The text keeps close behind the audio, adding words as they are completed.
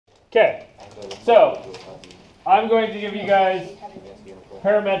Okay, so I'm going to give you guys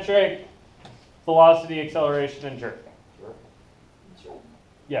parametric velocity, acceleration, and jerk.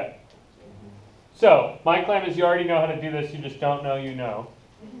 Yeah. So my claim is you already know how to do this, you just don't know you know.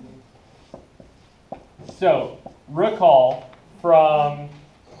 So recall from,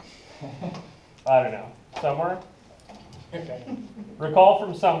 I don't know, somewhere? Okay. Recall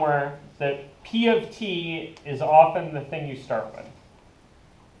from somewhere that P of t is often the thing you start with.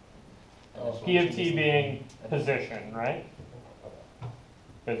 P of t being position, right? You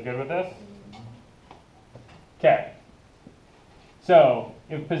guys good with this? Okay. So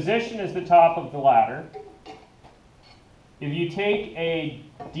if position is the top of the ladder, if you take a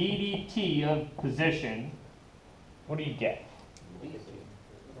ddt of position, what do you get? You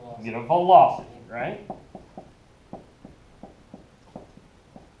get a velocity, right?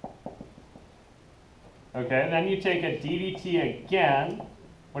 Okay, and then you take a ddt again,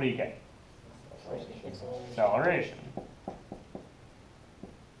 what do you get? Acceleration.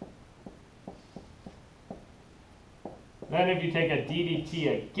 Then if you take a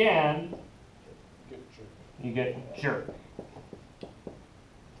ddt again, you get jerk.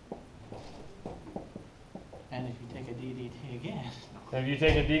 And if you take a DDT again. And if you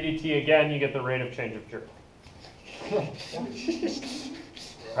take a ddt again, you get the rate of change of jerk.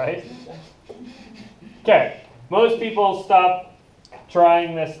 Right? Okay, most people stop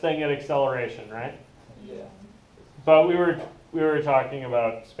trying this thing at acceleration, right? Yeah. But we were talking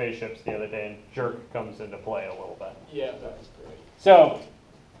about spaceships the other day, and jerk comes into play a little bit. Yeah, that was great. So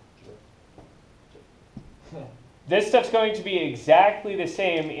this stuff's going to be exactly the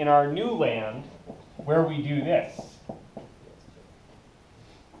same in our new land where we do this.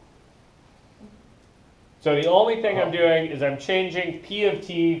 So the only thing I'm doing is I'm changing P of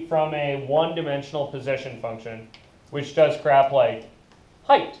t from a one-dimensional position function, which does crap like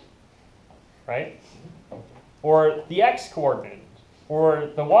height, right? Or the x-coordinate,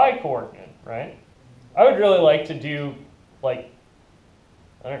 or the y-coordinate, right? I would really like to do, like,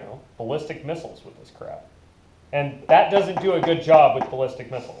 I don't know, ballistic missiles with this crap. And that doesn't do a good job with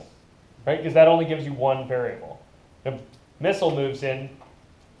ballistic missiles, right? Because that only gives you one variable. The missile moves in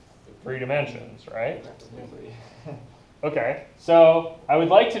 3 dimensions, right? Okay, so I would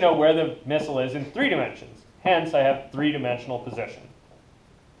like to know where the missile is in 3 dimensions. Hence, I have 3-dimensional position.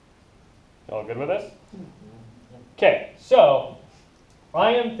 All good with this? Okay, so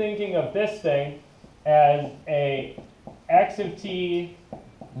I am thinking of this thing as a x of t,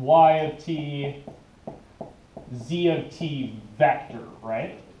 y of t, z of t vector,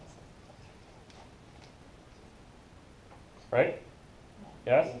 right? Right?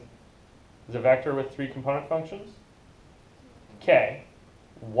 Yes? Is a vector with 3 component functions? Okay.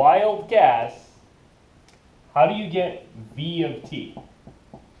 Wild guess, how do you get v of t?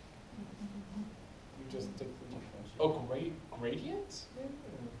 You just take the difference. Oh, gradients?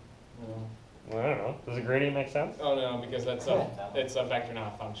 I don't know. Does a gradient make sense? Oh no, because it's a vector,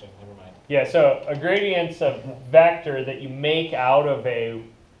 not a function. Never mind. Yeah, so a gradient's a vector that you make out of a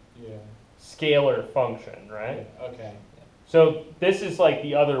Yeah. scalar function, right? Okay. So this is like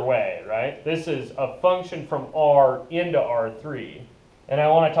the other way, right? This is a function from R into R3. And I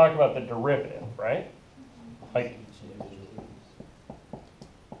want to talk about the derivative, right? Like,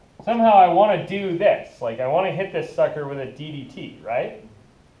 somehow I want to do this. Like, I want to hit this sucker with a ddt, right?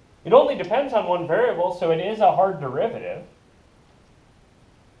 It only depends on one variable, so it is a hard derivative.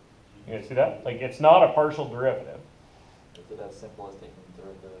 You guys see that? Like, it's not a partial derivative. Is it as simple as taking the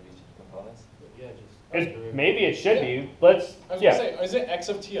derivative of each of the components? Yeah, just. Maybe it should be. Let's, I was yeah. gonna say, is it x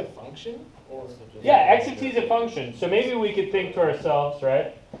of t a function? Or Yeah, x of t is a function. So maybe we could think to ourselves,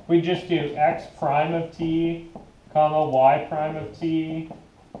 right? We just do x prime of t, comma y prime of t,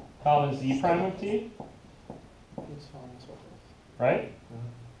 comma z prime of t, It's so on and so forth. right?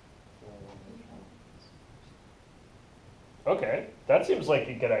 Okay, that seems like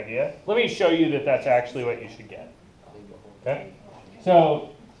a good idea. Let me show you that that's actually what you should get. Okay? So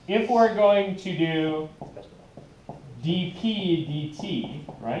if we're going to do dp dt,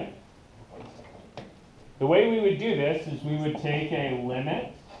 right? The way we would do this is we would take a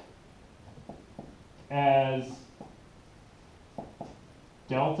limit as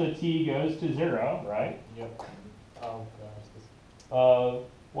delta t goes to 0, right? Yep. Oh gosh. Of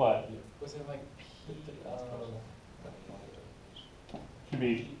what? Was it like p of? Should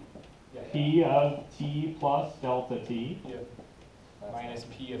be Yeah. p of t plus delta t Yep. Minus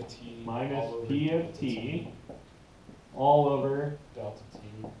p of t. minus all over p of delta t all over Delta t.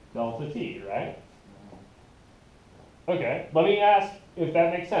 delta t, right? Okay, let me ask if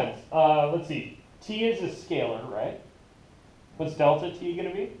that makes sense. Let's see. T is a scalar, right? What's delta t going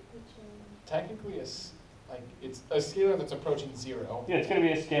to be? technically like it's a scalar that's approaching 0. Yeah, it's going to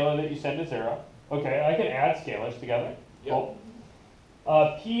be a scalar that you send to 0. Okay, I can add scalars together. Yep.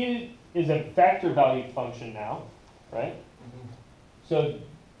 Cool. P is a vector valued function now, right? Mhm. So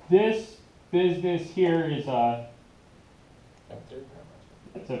this business here is a, Vector.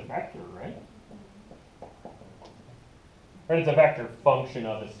 it's a vector, right? Or it's a vector function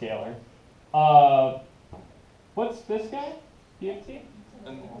of a scalar. What's this guy? PFT?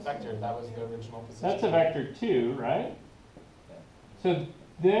 And vector, that was the original position. That's a vector too, right? So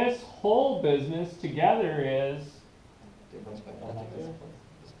this whole business together is, Difference by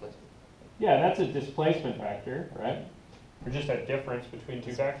displacement. yeah, that's a displacement vector, right? Or just a difference between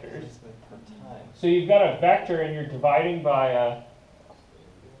two vectors. Displacement per time. So you've got a vector and you're dividing by a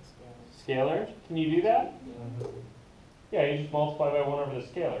scalar. Can you do that? Yeah, you just multiply by 1 over the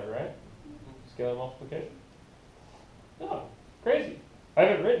scalar, right? Scalar multiplication. Oh, crazy. I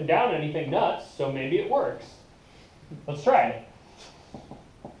haven't written down anything nuts, so maybe it works. Let's try it.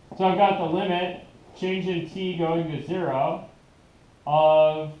 So I've got the limit, change in t going to 0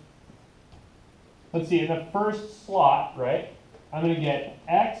 of, let's see, in the first slot, right, I'm going to get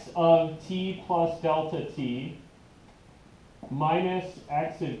x of t plus delta t minus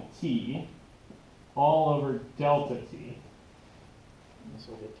x of t all over delta t. This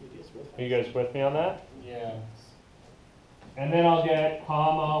will get tedious with. Are you guys with me on that? Yeah. And then I'll get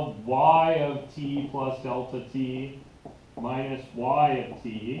comma y of t plus delta t minus y of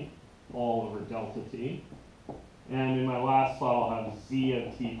t all over delta t. And in my last slot I'll have z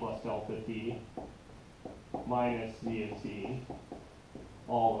of t plus delta t minus z of t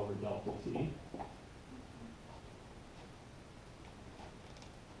all over delta t.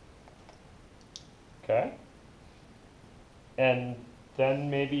 Okay. And then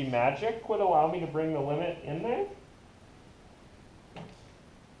maybe magic would allow me to bring the limit in there?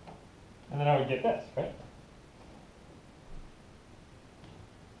 And then I would get this, right?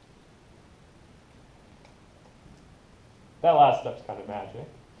 That last step's kind of magic.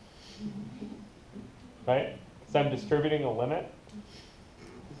 Right? Because I'm distributing a limit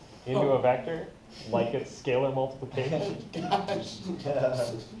into a vector like it's scalar multiplication. Gosh.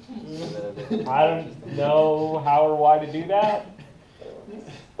 I don't know how or why to do that,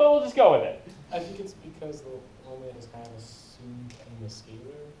 but we'll just go with it. I think it's because the limit is kind of assumed in the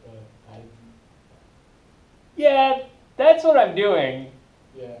scalar, but Yeah, that's what I'm doing,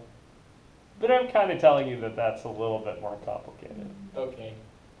 yeah. but I'm kind of telling you that that's a little bit more complicated. Okay.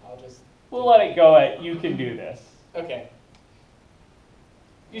 I'll just. We'll let it go at you can do this. Okay.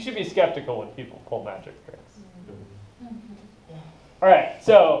 You should be skeptical when people pull magic tricks. All right,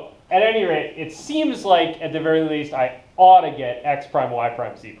 so at any rate, it seems like at the very least I ought to get x prime, y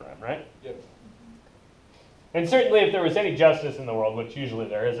prime, z prime, right? Yep. And certainly if there was any justice in the world, which usually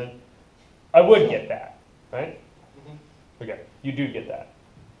there isn't, I would get that, right? Mm-hmm. Okay, you do get that.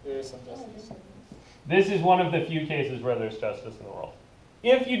 There is some justice. This is one of the few cases where there's justice in the world.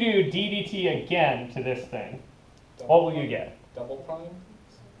 If you do d dt again to this thing, what will you get? Double prime?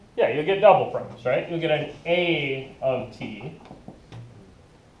 Yeah, you'll get double primes, right? You'll get an a of t,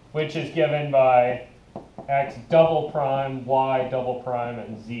 which is given by x double prime, y double prime,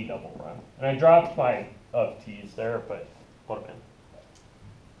 and z double prime. And I dropped my of t's there, but put them in.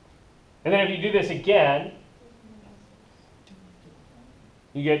 And then if you do this again,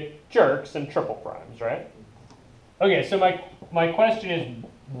 you get jerks and triple primes, right? Okay, so my question is,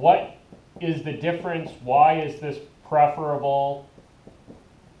 what is the difference? Why is this preferable?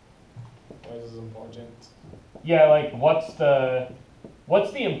 Why is this important? Yeah, like what's the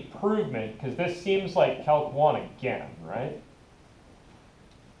improvement? Because this seems like Calc 1 again, right?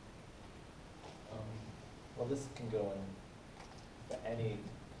 Well, this can go in any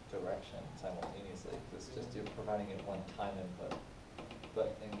direction simultaneously. It's just you're providing it one time input,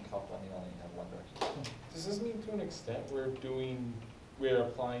 but in Calc 1 you only have one direction. Does this mean to an extent we're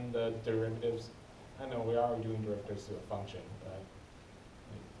applying the derivatives? I know we are doing derivatives to a function,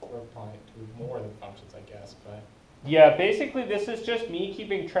 but we're applying it to more than functions, I guess, but. Yeah, basically this is just me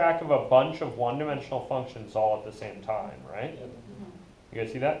keeping track of a bunch of one-dimensional functions all at the same time, right? Yep. You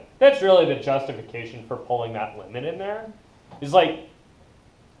guys see that? That's really the justification for pulling that limit in there. Is like,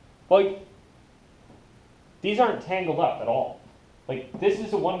 well, these aren't tangled up at all. Like, this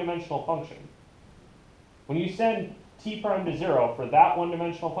is a one-dimensional function. When you send t prime to 0 for that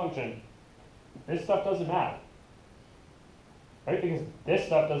one-dimensional function, this stuff doesn't matter. Right? Because this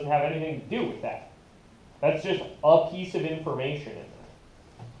stuff doesn't have anything to do with that. That's just a piece of information in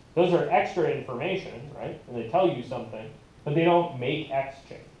there. Those are extra information, right? And they tell you something, but they don't make x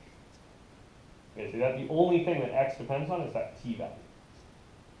change. Okay, see that? The only thing that x depends on is that t value.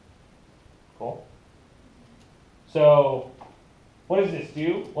 Cool. So what does this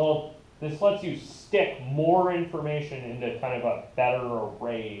do? Well, this lets you stick more information into kind of a better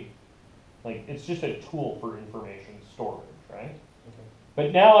array. Like, it's just a tool for information storage, right? Okay.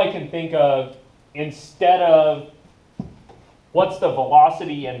 But now I can think of, instead of what's the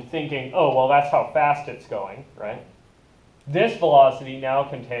velocity and thinking, oh, well, that's how fast it's going, right? This velocity now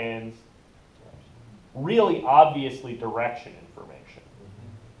contains really obviously direction information.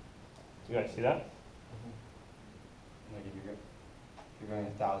 Do you guys see that? Like if you're going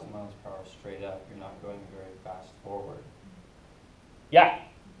 1,000 miles per hour straight up, you're not going very fast forward. Yeah,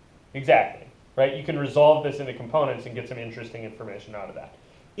 exactly. Right? You can resolve this into components and get some interesting information out of that.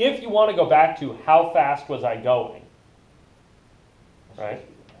 If you want to go back to how fast was I going, right?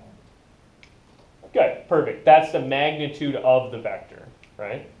 Good, perfect. That's the magnitude of the vector,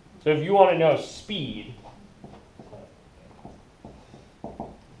 right? So if you want to know speed,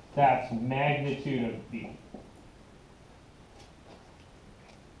 that's magnitude of v. You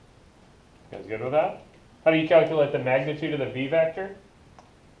guys good with that? How do you calculate the magnitude of the v vector?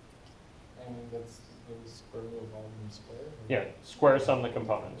 And that's the square root of all of them squared? or- Yeah, square sum the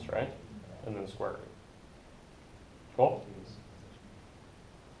components, right? And then square root. Cool?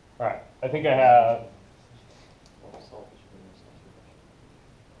 All right, I think I have,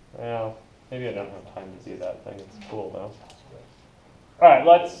 well, maybe I don't have time to do that thing. It's cool though. All right,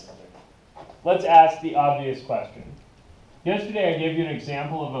 let's ask the obvious question. Yesterday I gave you an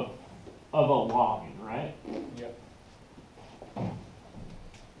example of a line, right? Yep.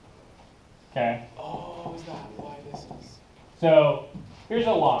 Okay. Oh, is that why this is? So here's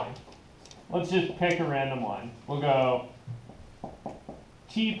a line. Let's just pick a random line. We'll go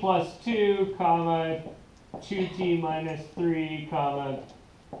t plus 2, comma, 2t minus 3, comma,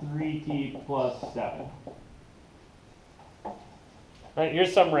 3t plus 7. Right,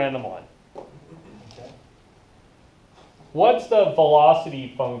 here's some random line. Okay. What's the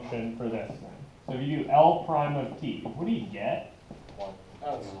velocity function for this thing? So if you do L prime of t, what do you get? Oh,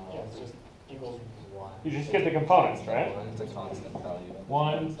 it's just equals 1. You just get the components, right? It's a constant value.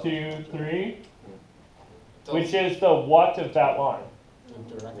 1, 2, 3. Which is the what of that line?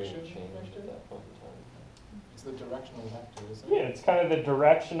 The direction vector? It's the directional vector, isn't Yeah, it? it's kind of the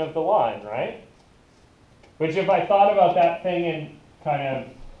direction of the line, right? Which if I thought about that thing in kind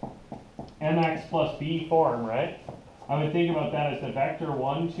of mx plus b form, right? I would think about that as the vector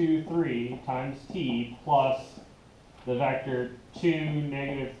 1, 2, 3 times t plus the vector 2,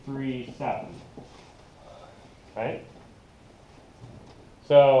 negative 3, 7. Right?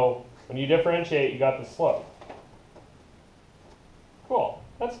 So when you differentiate, you got the slope. Cool,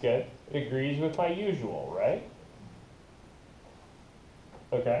 that's good. It agrees with my usual, right?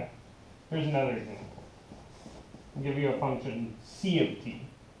 Okay, here's another example. I'll give you a function c of t.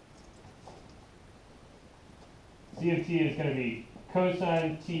 C of t is going to be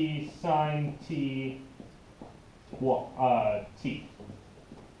cosine t sine t, t.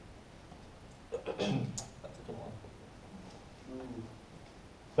 That's a good one.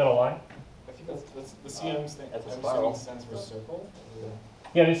 Is that a line? I think that's the CM's thing. That's a I'm spiral. assuming stands for circle. or-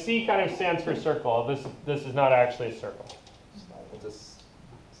 Yeah, the c kind of stands for circle. This is not actually a circle. It's a, It's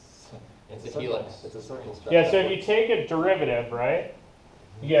a a circle. helix. It's a circle stretch. Yeah, so if you take a derivative, right,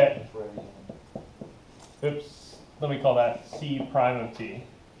 you get, oops, let me call that c prime of t.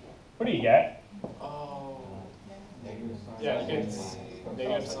 What do you get? Oh. Yeah, it's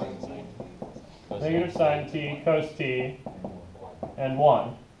negative sine t. Negative sine t, cos t, and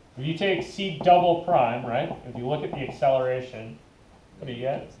 1. If you take c double prime, right, if you look at the acceleration, what do you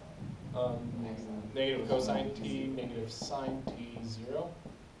get? Negative cosine t, negative sine t, 0.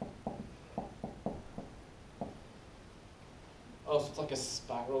 Oh, so it's like a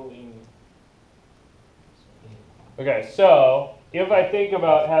spiraling. Okay, so if I think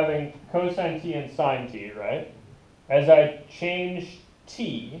about having cosine t and sine t, right, as I change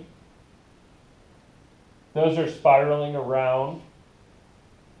t, those are spiraling around,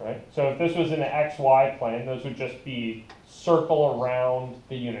 right? So if this was in the xy plane, those would just be circle around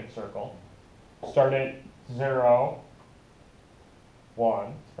the unit circle. Start at 0,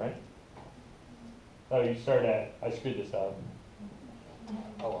 1, right? Oh, you start at, I screwed this up.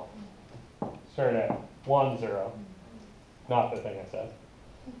 Oh well. Start at 1, 0. Not the thing I said.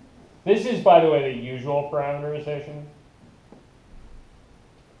 This is, by the way, the usual parameterization.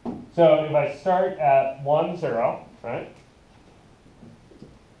 So if I start at 1, 0, right?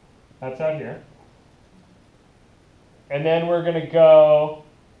 That's out here. And then we're going to go,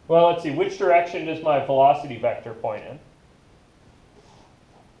 well, let's see, which direction does my velocity vector point in?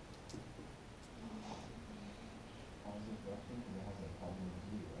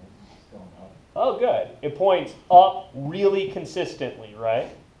 Oh, good. It points up really consistently,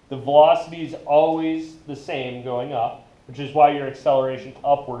 right? The velocity is always the same going up, which is why your acceleration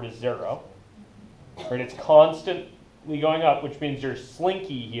upward is 0. Right? It's constantly going up, which means your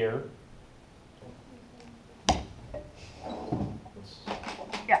slinky here.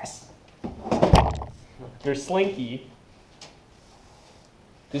 Yes. Your slinky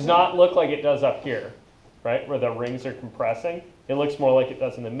does not look like it does up here, right, where the rings are compressing. It looks more like it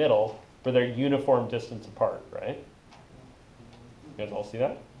does in the middle, where they're uniform distance apart, right? You guys all see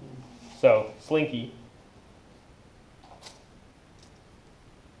that? So, slinky.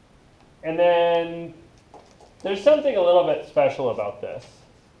 And then there's something a little bit special about this.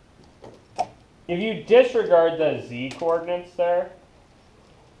 If you disregard the z coordinates there,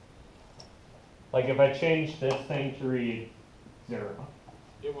 like if I change this thing to read 0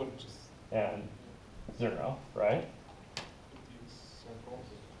 It would just and 0, right? these circles.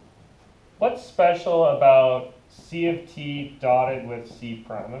 What's special about c of t dotted with c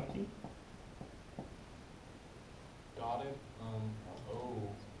prime of t? Dotted. Oh.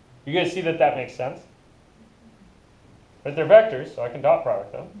 You guys see that that makes sense? But they're vectors, so I can dot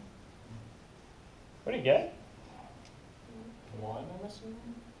product them. What do you get? 1, I'm assuming?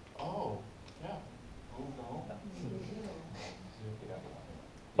 Oh, yeah. Oh, no.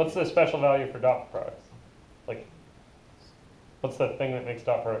 What's the special value for dot products? Like, what's the thing that makes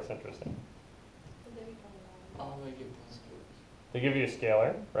dot products interesting? Oh, they get those good. They give you a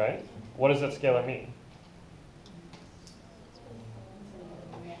scalar, right? What does that scalar mean?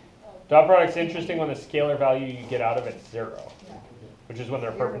 Dot product's interesting when the scalar value you get out of it's 0, which is when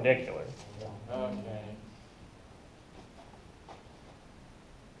they're perpendicular. Okay.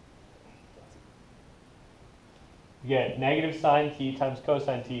 You get negative sine t times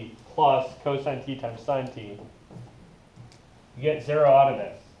cosine t plus cosine t times sine t. You get 0 out of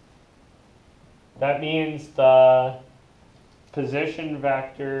this. That means the position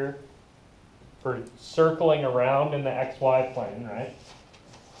vector for circling around in the xy plane, right?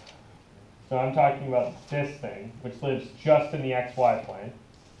 So I'm talking about this thing, which lives just in the xy plane.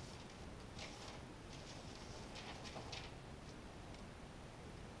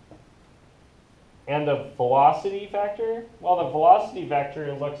 And the velocity vector, well, the velocity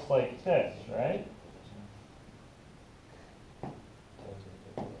vector looks like this, right?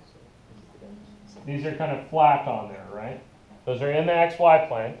 These are kind of flat on there, right? Those are in the xy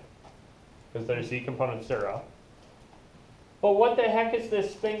plane, because their z component 0. But what the heck is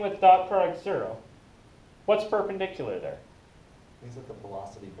this thing with dot product 0? What's perpendicular there? These are the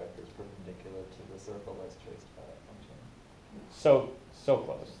velocity vectors perpendicular to the circle that's traced by that function. So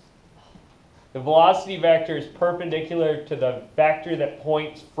close. The velocity vector is perpendicular to the vector that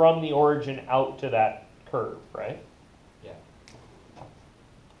points from the origin out to that curve, right? Yeah.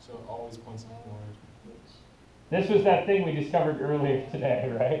 So it always points forward. This was that thing we discovered earlier today,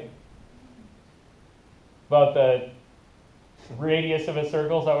 right? About the radius of a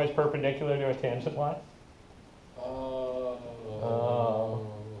circle is always perpendicular to a tangent line. Oh.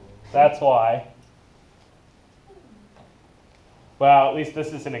 That's why. Well, at least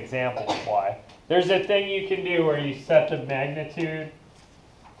this is an example of why. There's a thing you can do where you set the magnitude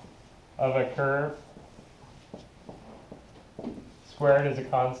of a curve squared as a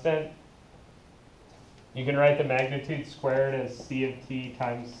constant. You can write the magnitude squared as c of t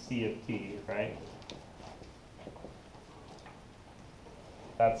times c of t, right?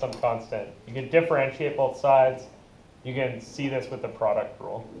 That's some constant. You can differentiate both sides. You can see this with the product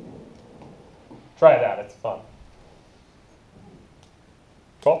rule. Try that, it's fun.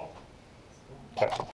 Cool? Okay.